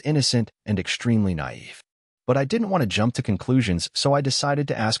she was innocent and extremely naive. But I didn't want to jump to conclusions, so I decided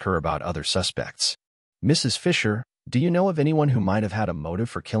to ask her about other suspects. Mrs. Fisher, do you know of anyone who might have had a motive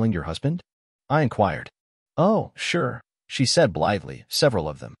for killing your husband? I inquired. Oh, sure, she said blithely, several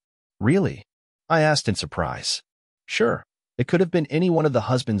of them. Really? I asked in surprise. Sure, it could have been any one of the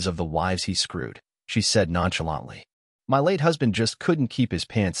husbands of the wives he screwed, she said nonchalantly. My late husband just couldn't keep his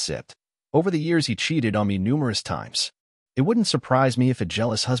pants zipped. Over the years he cheated on me numerous times. It wouldn't surprise me if a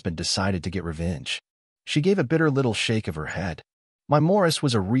jealous husband decided to get revenge. She gave a bitter little shake of her head. My Morris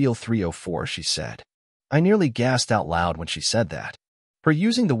was a real 304, she said. I nearly gasped out loud when she said that. Her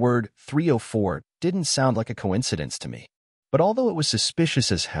using the word 304 didn't sound like a coincidence to me. But although it was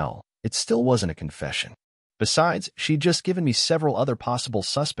suspicious as hell, it still wasn't a confession. Besides, she'd just given me several other possible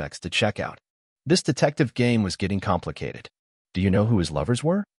suspects to check out. This detective game was getting complicated. Do you know who his lovers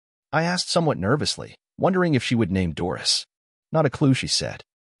were? I asked somewhat nervously, wondering if she would name Doris. Not a clue, she said.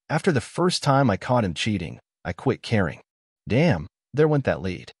 After the first time I caught him cheating, I quit caring. Damn, there went that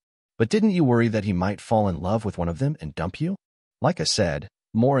lead. But didn't you worry that he might fall in love with one of them and dump you? Like I said,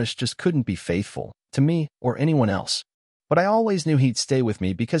 Morris just couldn't be faithful, to me or anyone else. But I always knew he'd stay with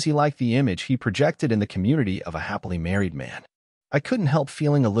me because he liked the image he projected in the community of a happily married man. I couldn't help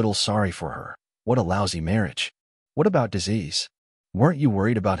feeling a little sorry for her. What a lousy marriage. What about disease? Weren't you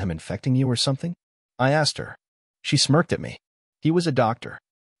worried about him infecting you or something? I asked her. She smirked at me. He was a doctor.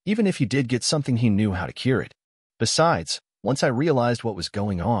 Even if he did get something, he knew how to cure it. Besides, once I realized what was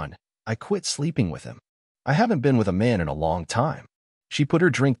going on, I quit sleeping with him. I haven't been with a man in a long time. She put her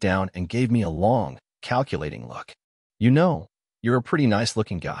drink down and gave me a long, calculating look. You know, you're a pretty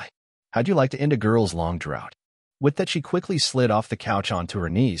nice-looking guy. How'd you like to end a girl's long drought? With that, she quickly slid off the couch onto her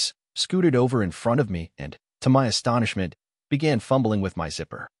knees, scooted over in front of me, and, to my astonishment, began fumbling with my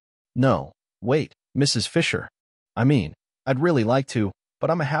zipper. No, wait, Mrs. Fisher. I'd really like to,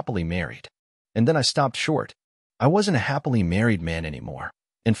 but I'm happily married. And then I stopped short. I wasn't a happily married man anymore.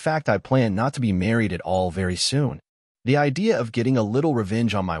 In fact, I planned not to be married at all very soon. The idea of getting a little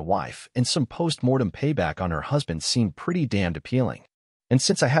revenge on my wife and some post-mortem payback on her husband seemed pretty damned appealing. And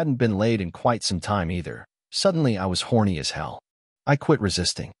since I hadn't been laid in quite some time either, suddenly I was horny as hell. I quit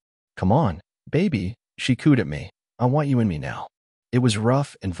resisting. Come on, baby, she cooed at me. I want you in me now. It was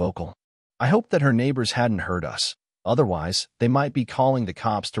rough and vocal. I hoped that her neighbors hadn't heard us. Otherwise, they might be calling the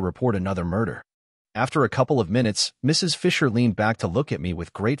cops to report another murder. After a couple of minutes, Mrs. Fisher leaned back to look at me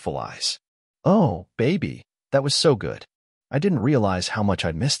with grateful eyes. Oh, baby, that was so good. I didn't realize how much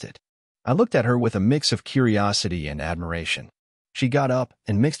I'd missed it. I looked at her with a mix of curiosity and admiration. She got up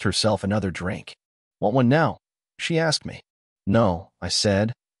and mixed herself another drink. Want one now? She asked me. No, I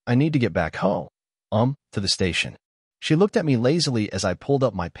said. I need to get back home. To the station. She looked at me lazily as I pulled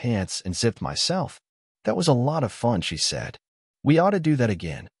up my pants and zipped myself. That was a lot of fun, she said. We ought to do that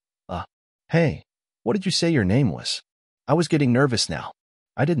again. Hey, what did you say your name was? I was getting nervous now.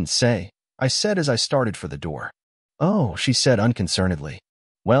 I didn't say. I said as I started for the door. Oh, she said unconcernedly.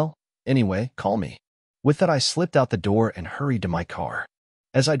 Well, anyway, call me. With that, I slipped out the door and hurried to my car.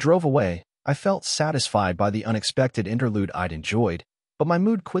 As I drove away, I felt satisfied by the unexpected interlude I'd enjoyed, but my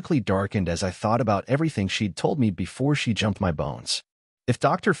mood quickly darkened as I thought about everything she'd told me before she jumped my bones. If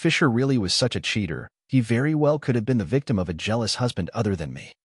Dr. Fisher really was such a cheater, he very well could have been the victim of a jealous husband other than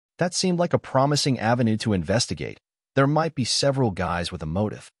me. That seemed like a promising avenue to investigate. There might be several guys with a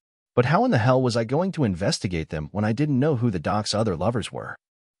motive. But how in the hell was I going to investigate them when I didn't know who the doc's other lovers were?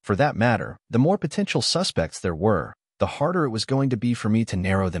 For that matter, the more potential suspects there were, the harder it was going to be for me to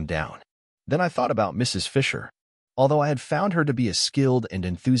narrow them down. Then I thought about Mrs. Fisher. Although I had found her to be a skilled and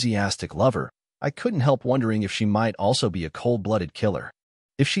enthusiastic lover, I couldn't help wondering if she might also be a cold-blooded killer.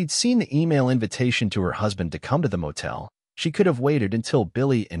 If she'd seen the email invitation to her husband to come to the motel, She could have waited until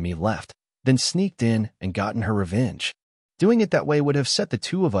Billy and me left, then sneaked in and gotten her revenge. Doing it that way would have set the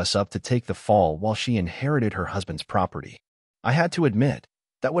two of us up to take the fall while she inherited her husband's property. I had to admit,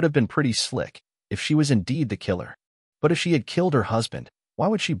 that would have been pretty slick if she was indeed the killer. But if she had killed her husband, why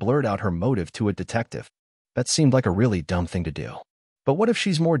would she blurt out her motive to a detective? That seemed like a really dumb thing to do. But what if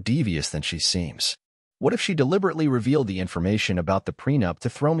she's more devious than she seems? What if she deliberately revealed the information about the prenup to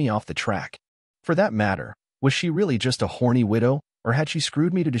throw me off the track? For that matter, was she really just a horny widow, or had she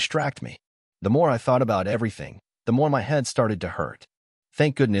screwed me to distract me? The more I thought about everything, the more my head started to hurt.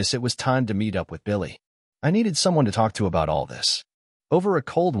 Thank goodness it was time to meet up with Billy. I needed someone to talk to about all this. Over a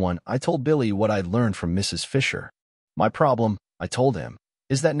cold one, I told Billy what I'd learned from Mrs. Fisher. My problem, I told him,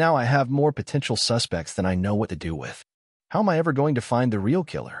 is that now I have more potential suspects than I know what to do with. How am I ever going to find the real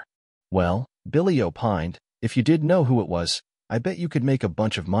killer? Well, Billy opined, if you did know who it was, I bet you could make a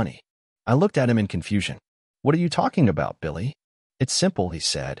bunch of money. I looked at him in confusion. What are you talking about, Billy? It's simple, he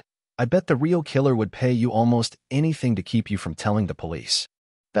said. I bet the real killer would pay you almost anything to keep you from telling the police.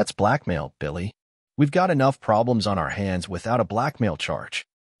 That's blackmail, Billy. We've got enough problems on our hands without a blackmail charge.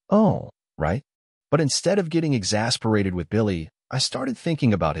 Oh, right. But instead of getting exasperated with Billy, I started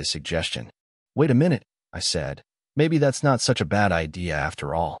thinking about his suggestion. Wait a minute, I said. Maybe that's not such a bad idea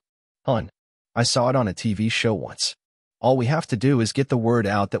after all. Hun, I saw it on a TV show once. All we have to do is get the word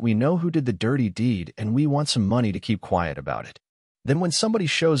out that we know who did the dirty deed and we want some money to keep quiet about it. Then when somebody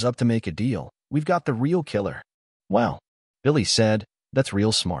shows up to make a deal, we've got the real killer. Wow, Billy said, that's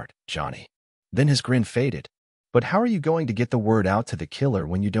real smart, Johnny. Then his grin faded. But how are you going to get the word out to the killer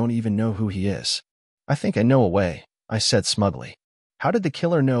when you don't even know who he is? I think I know a way, I said smugly. How did the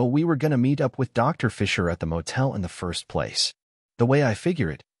killer know we were going to meet up with Dr. Fisher at the motel in the first place? The way I figure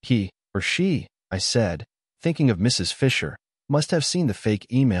it, he, or she, I said, thinking of Mrs. Fisher, must have seen the fake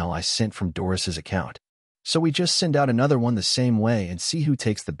email I sent from Doris's account. So we just send out another one the same way and see who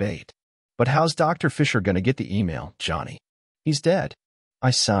takes the bait. But how's Dr. Fisher going to get the email, Johnny? He's dead. I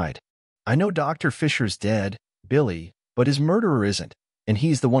sighed. I know Dr. Fisher's dead, Billy, but his murderer isn't, and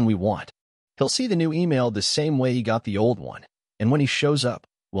he's the one we want. He'll see the new email the same way he got the old one, and when he shows up,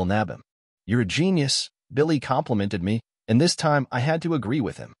 we'll nab him. You're a genius, Billy complimented me, and this time I had to agree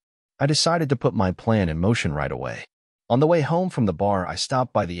with him. I decided to put my plan in motion right away. On the way home from the bar, I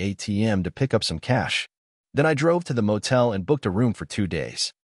stopped by the ATM to pick up some cash. Then I drove to the motel and booked a room for 2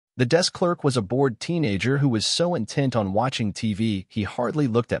 days. The desk clerk was a bored teenager who was so intent on watching TV he hardly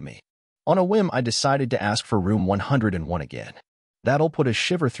looked at me. On a whim, I decided to ask for room 101 again. That'll put a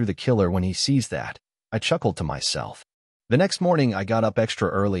shiver through the killer when he sees that, I chuckled to myself. The next morning, I got up extra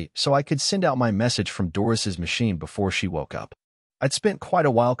early so I could send out my message from Doris's machine before she woke up. I'd spent quite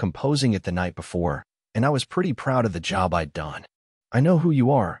a while composing it the night before, and I was pretty proud of the job I'd done. I know who you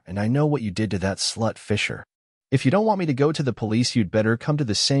are, and I know what you did to that slut Fisher. If you don't want me to go to the police, you'd better come to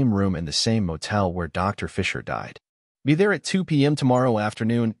the same room in the same motel where Dr. Fisher died. Be there at 2 p.m. tomorrow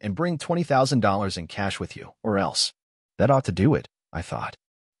afternoon and bring $20,000 in cash with you, or else. That ought to do it, I thought.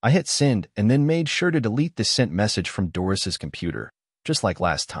 I hit send and then made sure to delete the sent message from Doris's computer, just like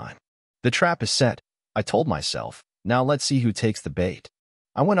last time. The trap is set, I told myself. Now let's see who takes the bait.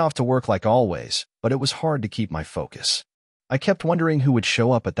 I went off to work like always, but it was hard to keep my focus. I kept wondering who would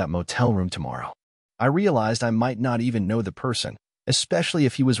show up at that motel room tomorrow. I realized I might not even know the person, especially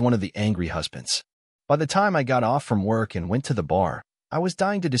if he was one of the angry husbands. By the time I got off from work and went to the bar, I was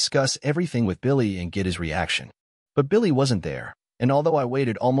dying to discuss everything with Billy and get his reaction. But Billy wasn't there, and although I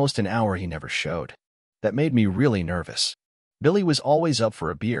waited almost an hour, he never showed. That made me really nervous. Billy was always up for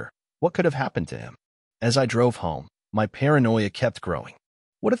a beer. What could have happened to him? As I drove home, my paranoia kept growing.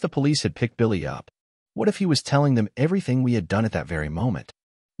 What if the police had picked Billy up? What if he was telling them everything we had done at that very moment?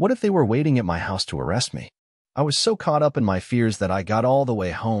 What if they were waiting at my house to arrest me? I was so caught up in my fears that I got all the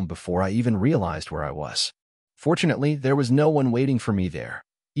way home before I even realized where I was. Fortunately, there was no one waiting for me there.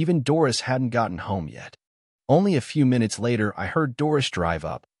 Even Doris hadn't gotten home yet. Only a few minutes later, I heard Doris drive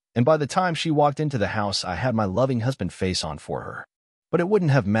up, and by the time she walked into the house, I had my loving husband face on for her. But it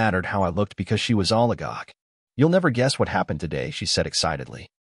wouldn't have mattered how I looked because she was all agog. You'll never guess what happened today, she said excitedly.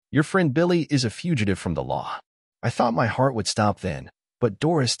 Your friend Billy is a fugitive from the law. I thought my heart would stop then, but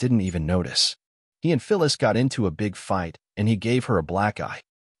Doris didn't even notice. He and Phyllis got into a big fight, and he gave her a black eye.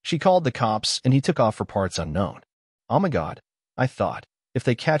 She called the cops, and he took off for parts unknown. Oh my God, I thought, if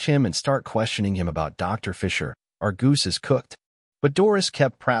they catch him and start questioning him about Dr. Fisher, our goose is cooked. But Doris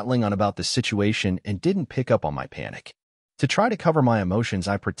kept prattling on about the situation and didn't pick up on my panic. To try to cover my emotions,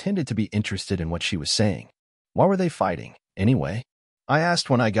 I pretended to be interested in what she was saying. Why were they fighting, anyway? I asked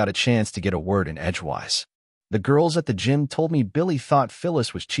when I got a chance to get a word in edgewise. The girls at the gym told me Billy thought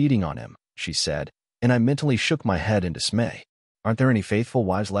Phyllis was cheating on him, she said, and I mentally shook my head in dismay. Aren't there any faithful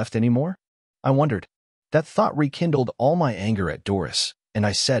wives left anymore? I wondered. That thought rekindled all my anger at Doris, and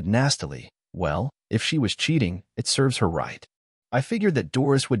I said nastily, well, if she was cheating, it serves her right. I figured that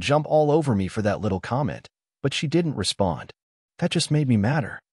Doris would jump all over me for that little comment, but she didn't respond. That just made me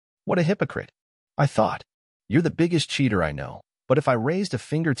madder. What a hypocrite. I thought. You're the biggest cheater I know, but if I raised a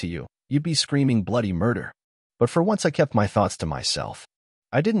finger to you, you'd be screaming bloody murder. But for once I kept my thoughts to myself.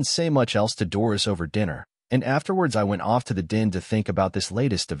 I didn't say much else to Doris over dinner, and afterwards I went off to the den to think about this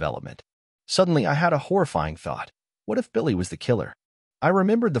latest development. Suddenly I had a horrifying thought. What if Billy was the killer? I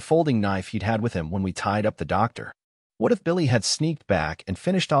remembered the folding knife he'd had with him when we tied up the doctor. What if Billy had sneaked back and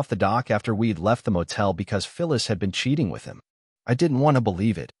finished off the doc after we'd left the motel because Phyllis had been cheating with him? I didn't want to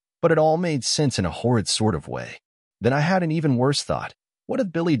believe it, but it all made sense in a horrid sort of way. Then I had an even worse thought. What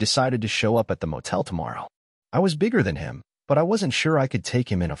if Billy decided to show up at the motel tomorrow? I was bigger than him, but I wasn't sure I could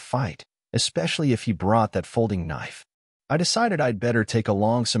take him in a fight, especially if he brought that folding knife. I decided I'd better take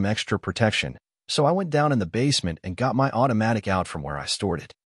along some extra protection, so I went down in the basement and got my automatic out from where I stored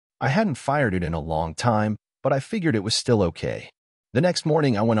it. I hadn't fired it in a long time, but I figured it was still okay. The next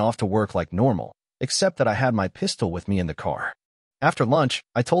morning I went off to work like normal, except that I had my pistol with me in the car. After lunch,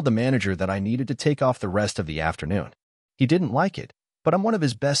 I told the manager that I needed to take off the rest of the afternoon. He didn't like it, but I'm one of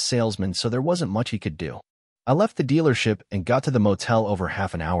his best salesmen, so there wasn't much he could do. I left the dealership and got to the motel over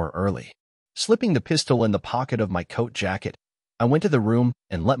half an hour early. Slipping the pistol in the pocket of my coat jacket, I went to the room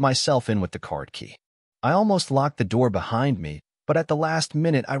and let myself in with the card key. I almost locked the door behind me, but at the last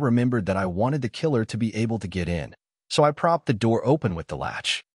minute I remembered that I wanted the killer to be able to get in, so I propped the door open with the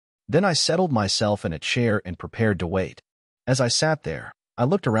latch. Then I settled myself in a chair and prepared to wait. As I sat there, I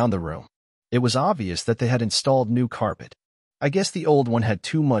looked around the room. It was obvious that they had installed new carpet. I guess the old one had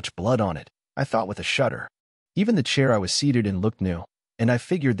too much blood on it, I thought with a shudder. Even the chair I was seated in looked new, and I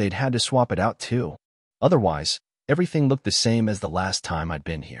figured they'd had to swap it out too. Otherwise, everything looked the same as the last time I'd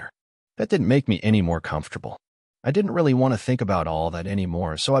been here. That didn't make me any more comfortable. I didn't really want to think about all that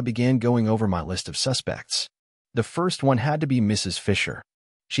anymore, so I began going over my list of suspects. The first one had to be Mrs. Fisher.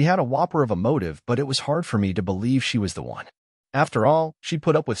 She had a whopper of a motive, but it was hard for me to believe she was the one. After all, she'd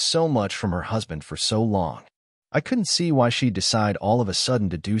put up with so much from her husband for so long. I couldn't see why she'd decide all of a sudden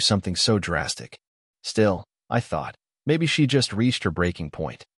to do something so drastic. Still, I thought, maybe she just reached her breaking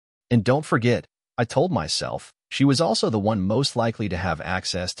point. And don't forget, I told myself, she was also the one most likely to have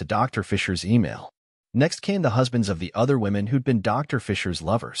access to Dr. Fisher's email. Next came the husbands of the other women who'd been Dr. Fisher's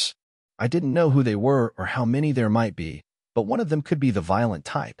lovers. I didn't know who they were or how many there might be, but one of them could be the violent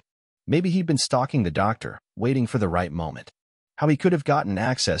type. Maybe he'd been stalking the doctor, waiting for the right moment. How he could have gotten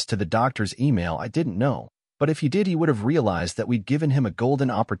access to the doctor's email I didn't know, but if he did he would have realized that we'd given him a golden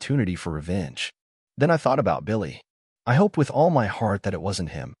opportunity for revenge. Then I thought about Billy. I hoped with all my heart that it wasn't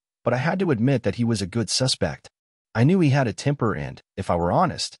him, but I had to admit that he was a good suspect. I knew he had a temper and, if I were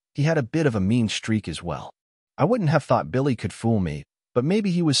honest, he had a bit of a mean streak as well. I wouldn't have thought Billy could fool me, but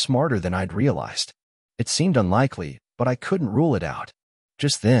maybe he was smarter than I'd realized. It seemed unlikely, but I couldn't rule it out.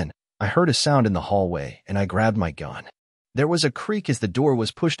 Just then, I heard a sound in the hallway and I grabbed my gun. There was a creak as the door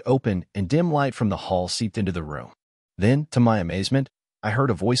was pushed open and dim light from the hall seeped into the room. Then, to my amazement, I heard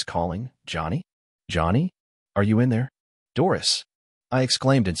a voice calling, "Johnny? Johnny? Are you in there?" "Doris," I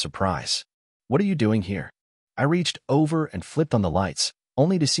exclaimed in surprise. "What are you doing here?" I reached over and flipped on the lights,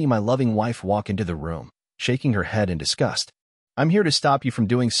 only to see my loving wife walk into the room, shaking her head in disgust. "I'm here to stop you from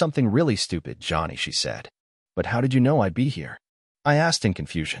doing something really stupid, Johnny," she said. "But how did you know I'd be here?" I asked in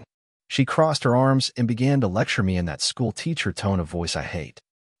confusion. She crossed her arms and began to lecture me in that school teacher tone of voice I hate.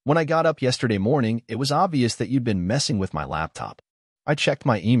 "When I got up yesterday morning, it was obvious that you'd been messing with my laptop. I checked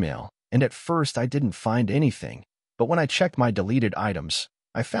my email, and at first I didn't find anything, but when I checked my deleted items,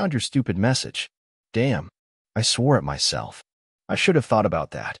 I found your stupid message. Damn, I swore at myself. I should have thought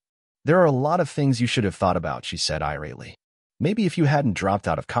about that." "There are a lot of things you should have thought about," she said irately. "Maybe if you hadn't dropped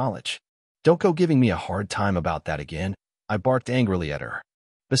out of college." "Don't go giving me a hard time about that again," I barked angrily at her.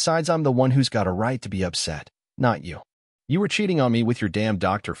 "Besides, I'm the one who's got a right to be upset, not you. You were cheating on me with your damn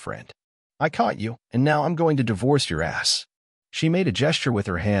doctor friend. I caught you, and now I'm going to divorce your ass." She made a gesture with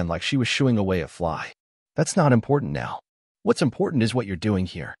her hand like she was shooing away a fly. "That's not important now. What's important is what you're doing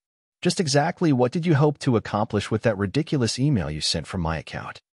here. Just exactly what did you hope to accomplish with that ridiculous email you sent from my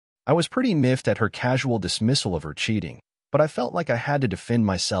account?" I was pretty miffed at her casual dismissal of her cheating, but I felt like I had to defend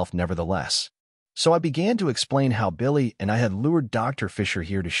myself nevertheless. So I began to explain how Billy and I had lured Dr. Fisher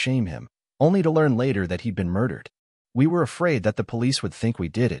here to shame him, only to learn later that he'd been murdered. "We were afraid that the police would think we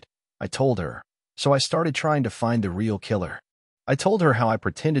did it," I told her, so I started trying to find the real killer. I told her how I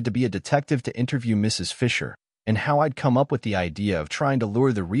pretended to be a detective to interview Mrs. Fisher, and how I'd come up with the idea of trying to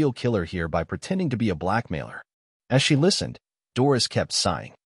lure the real killer here by pretending to be a blackmailer. As she listened, Doris kept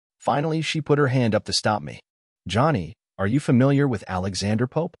sighing. Finally, she put her hand up to stop me. Johnny, are you familiar with Alexander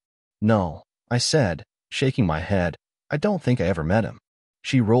Pope? No, I said, shaking my head. I don't think I ever met him.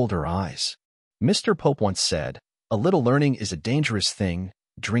 She rolled her eyes. Mr. Pope once said, a little learning is a dangerous thing,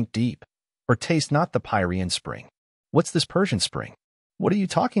 drink deep, or taste not the Pyrean spring. What's this Persian spring? What are you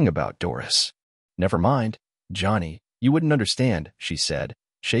talking about, Doris? Never mind, Johnny, you wouldn't understand, she said,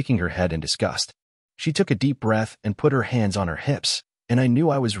 shaking her head in disgust. She took a deep breath and put her hands on her hips, and I knew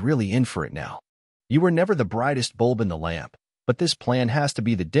I was really in for it now. You were never the brightest bulb in the lamp, but this plan has to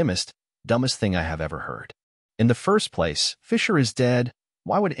be the dimmest, dumbest thing I have ever heard. In the first place, Fisher is dead.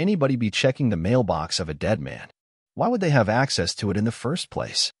 Why would anybody be checking the mailbox of a dead man? Why would they have access to it in the first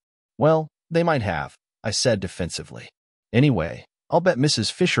place? Well, they might have, I said defensively. Anyway, I'll bet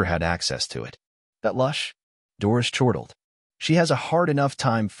Mrs. Fisher had access to it. That lush? Doris chortled. She has a hard enough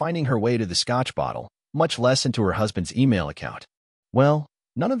time finding her way to the scotch bottle, much less into her husband's email account. Well,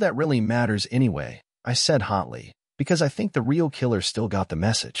 none of that really matters anyway, I said hotly, because I think the real killer still got the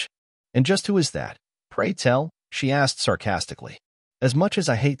message. And just who is that? Pray tell, she asked sarcastically. As much as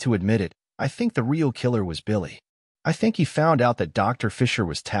I hate to admit it, I think the real killer was Billy. I think he found out that Dr. Fisher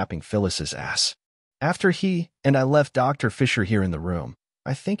was tapping Phyllis's ass. After he and I left Dr. Fisher here in the room,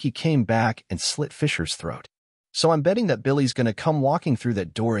 I think he came back and slit Fisher's throat. So I'm betting that Billy's gonna come walking through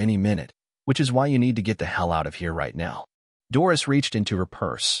that door any minute, which is why you need to get the hell out of here right now. Doris reached into her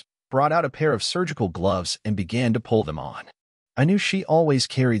purse, brought out a pair of surgical gloves, and began to pull them on. I knew she always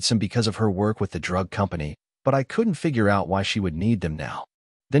carried some because of her work with the drug company, but I couldn't figure out why she would need them now.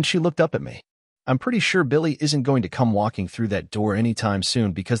 Then she looked up at me. I'm pretty sure Billy isn't going to come walking through that door anytime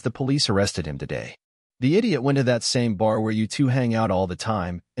soon because the police arrested him today. The idiot went to that same bar where you two hang out all the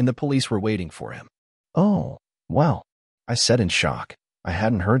time, and the police were waiting for him. Oh, well, I said in shock. I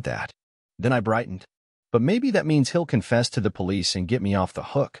hadn't heard that. Then I brightened. But maybe that means he'll confess to the police and get me off the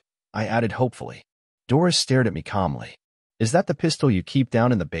hook, I added hopefully. Doris stared at me calmly. Is that the pistol you keep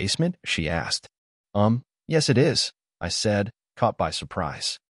down in the basement? She asked. Yes it is, I said, caught by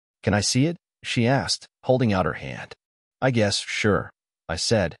surprise. Can I see it? She asked, holding out her hand. I guess, sure, I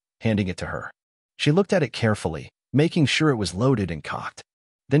said, handing it to her. She looked at it carefully, making sure it was loaded and cocked.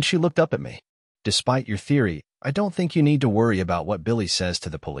 Then she looked up at me. Despite your theory, I don't think you need to worry about what Billy says to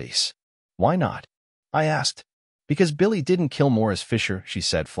the police. Why not? I asked. Because Billy didn't kill Morris Fisher, she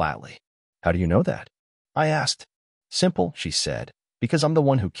said flatly. How do you know that? I asked. Simple, she said, because I'm the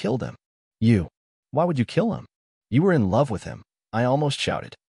one who killed him. You. Why would you kill him? You were in love with him, I almost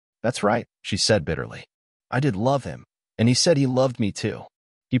shouted. That's right, she said bitterly. I did love him, and he said he loved me too.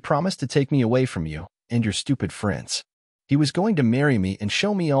 He promised to take me away from you and your stupid friends. He was going to marry me and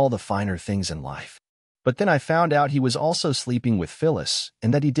show me all the finer things in life. But then I found out he was also sleeping with Phyllis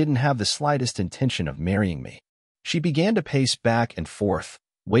and that he didn't have the slightest intention of marrying me. She began to pace back and forth,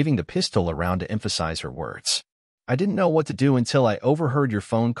 waving the pistol around to emphasize her words. I didn't know what to do until I overheard your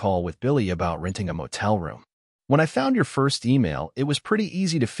phone call with Billy about renting a motel room. When I found your first email, it was pretty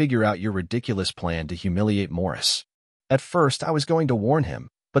easy to figure out your ridiculous plan to humiliate Morris. At first, I was going to warn him,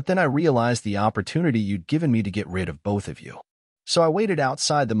 but then I realized the opportunity you'd given me to get rid of both of you. So I waited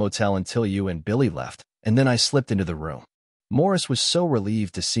outside the motel until you and Billy left, and then I slipped into the room. Morris was so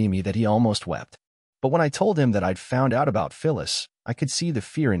relieved to see me that he almost wept. But when I told him that I'd found out about Phyllis, I could see the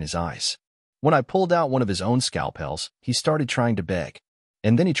fear in his eyes. When I pulled out one of his own scalpels, he started trying to beg.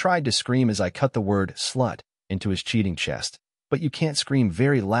 And then he tried to scream as I cut the word slut into his cheating chest. But you can't scream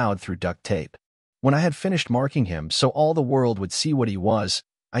very loud through duct tape. When I had finished marking him so all the world would see what he was,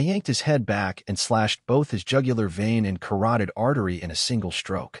 I yanked his head back and slashed both his jugular vein and carotid artery in a single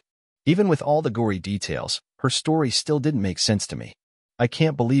stroke. Even with all the gory details, her story still didn't make sense to me. I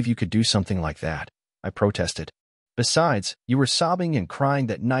can't believe you could do something like that, I protested. Besides, you were sobbing and crying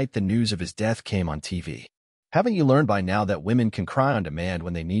that night the news of his death came on TV. Haven't you learned by now that women can cry on demand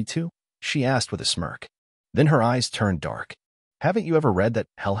when they need to? She asked with a smirk. Then her eyes turned dark. Haven't you ever read that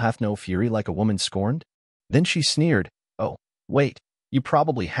hell hath no fury like a woman scorned? Then she sneered. Oh, wait, you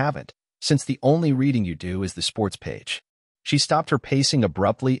probably haven't, since the only reading you do is the sports page. She stopped her pacing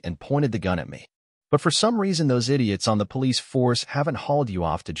abruptly and pointed the gun at me. But for some reason those idiots on the police force haven't hauled you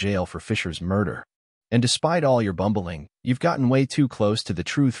off to jail for Fisher's murder. And despite all your bumbling, you've gotten way too close to the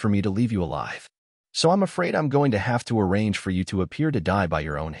truth for me to leave you alive. So I'm afraid I'm going to have to arrange for you to appear to die by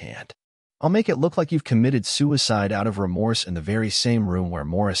your own hand. I'll make it look like you've committed suicide out of remorse in the very same room where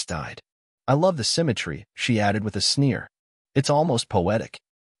Morris died. I love the symmetry, she added with a sneer. It's almost poetic.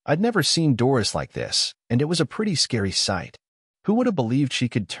 I'd never seen Doris like this, and it was a pretty scary sight. Who would have believed she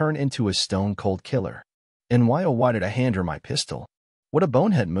could turn into a stone-cold killer? And why did I hand her my pistol? What a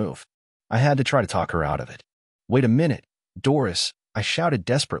bonehead move. I had to try to talk her out of it. Wait a minute, Doris, I shouted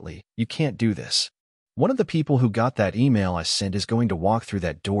desperately, you can't do this. One of the people who got that email I sent is going to walk through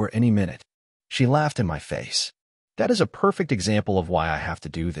that door any minute. She laughed in my face. That is a perfect example of why I have to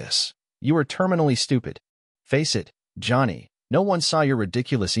do this. You are terminally stupid. Face it, Johnny, no one saw your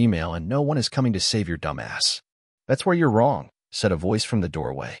ridiculous email and no one is coming to save your dumb ass. That's where you're wrong, said a voice from the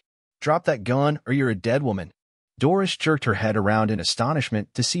doorway. Drop that gun or you're a dead woman. Doris jerked her head around in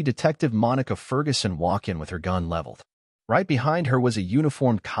astonishment to see Detective Monica Ferguson walk in with her gun leveled. Right behind her was a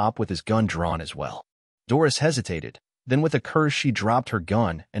uniformed cop with his gun drawn as well. Doris hesitated. Then with a curse she dropped her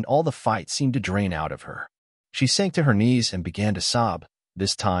gun and all the fight seemed to drain out of her. She sank to her knees and began to sob.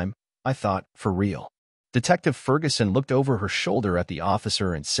 This time, I thought, for real. Detective Ferguson looked over her shoulder at the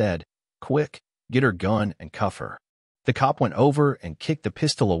officer and said, "Quick, get her gun and cuff her." The cop went over and kicked the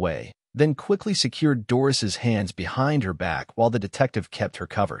pistol away, then quickly secured Doris's hands behind her back while the detective kept her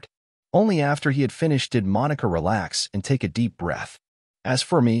covered. Only after he had finished did Monica relax and take a deep breath. As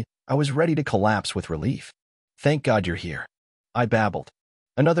for me, I was ready to collapse with relief. "Thank God you're here," I babbled.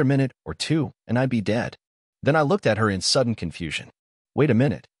 Another minute or two, and I'd be dead. Then I looked at her in sudden confusion. "Wait a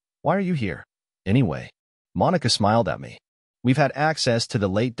minute. Why are you here? Anyway?" Monica smiled at me. "We've had access to the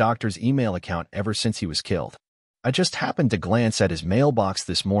late doctor's email account ever since he was killed. I just happened to glance at his mailbox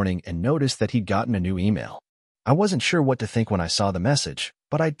this morning and noticed that he'd gotten a new email. I wasn't sure what to think when I saw the message,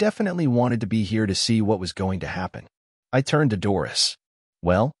 but I definitely wanted to be here to see what was going to happen." I turned to Doris.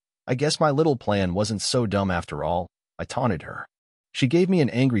 "Well, I guess my little plan wasn't so dumb after all," I taunted her. She gave me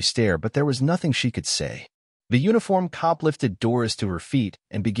an angry stare, but there was nothing she could say. The uniformed cop lifted Doris to her feet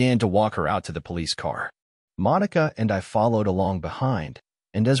and began to walk her out to the police car. Monica and I followed along behind,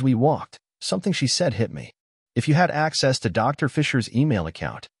 and as we walked, something she said hit me. "If you had access to Dr. Fisher's email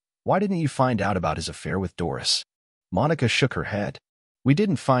account, why didn't you find out about his affair with Doris?" Monica shook her head. "We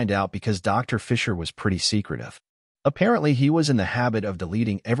didn't find out because Dr. Fisher was pretty secretive. Apparently he was in the habit of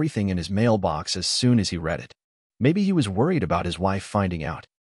deleting everything in his mailbox as soon as he read it. Maybe he was worried about his wife finding out.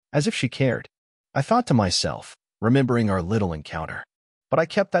 As if she cared." I thought to myself, remembering our little encounter. But I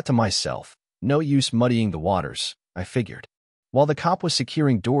kept that to myself. No use muddying the waters, I figured. While the cop was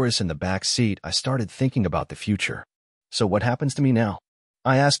securing Doris in the back seat, I started thinking about the future. "So what happens to me now?"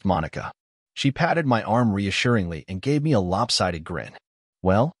 I asked Monica. She patted my arm reassuringly and gave me a lopsided grin.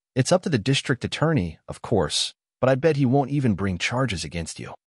 "Well, it's up to the district attorney, of course, but I bet he won't even bring charges against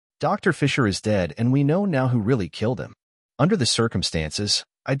you. Dr. Fisher is dead and we know now who really killed him. Under the circumstances,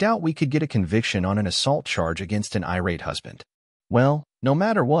 I doubt we could get a conviction on an assault charge against an irate husband." "Well, no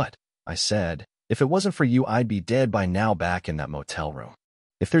matter what," I said, "if it wasn't for you, I'd be dead by now back in that motel room.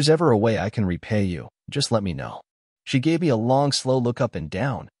 If there's ever a way I can repay you, just let me know." She gave me a long, slow look up and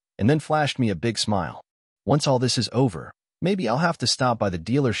down, and then flashed me a big smile. "Once all this is over, maybe I'll have to stop by the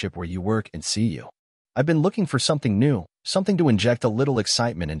dealership where you work and see you. I've been looking for something new, something to inject a little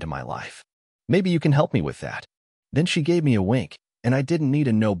excitement into my life. Maybe you can help me with that." Then she gave me a wink, and I didn't need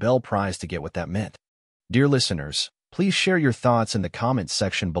a Nobel Prize to get what that meant. Dear listeners, please share your thoughts in the comments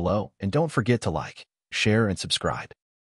section below and don't forget to like, share, and subscribe.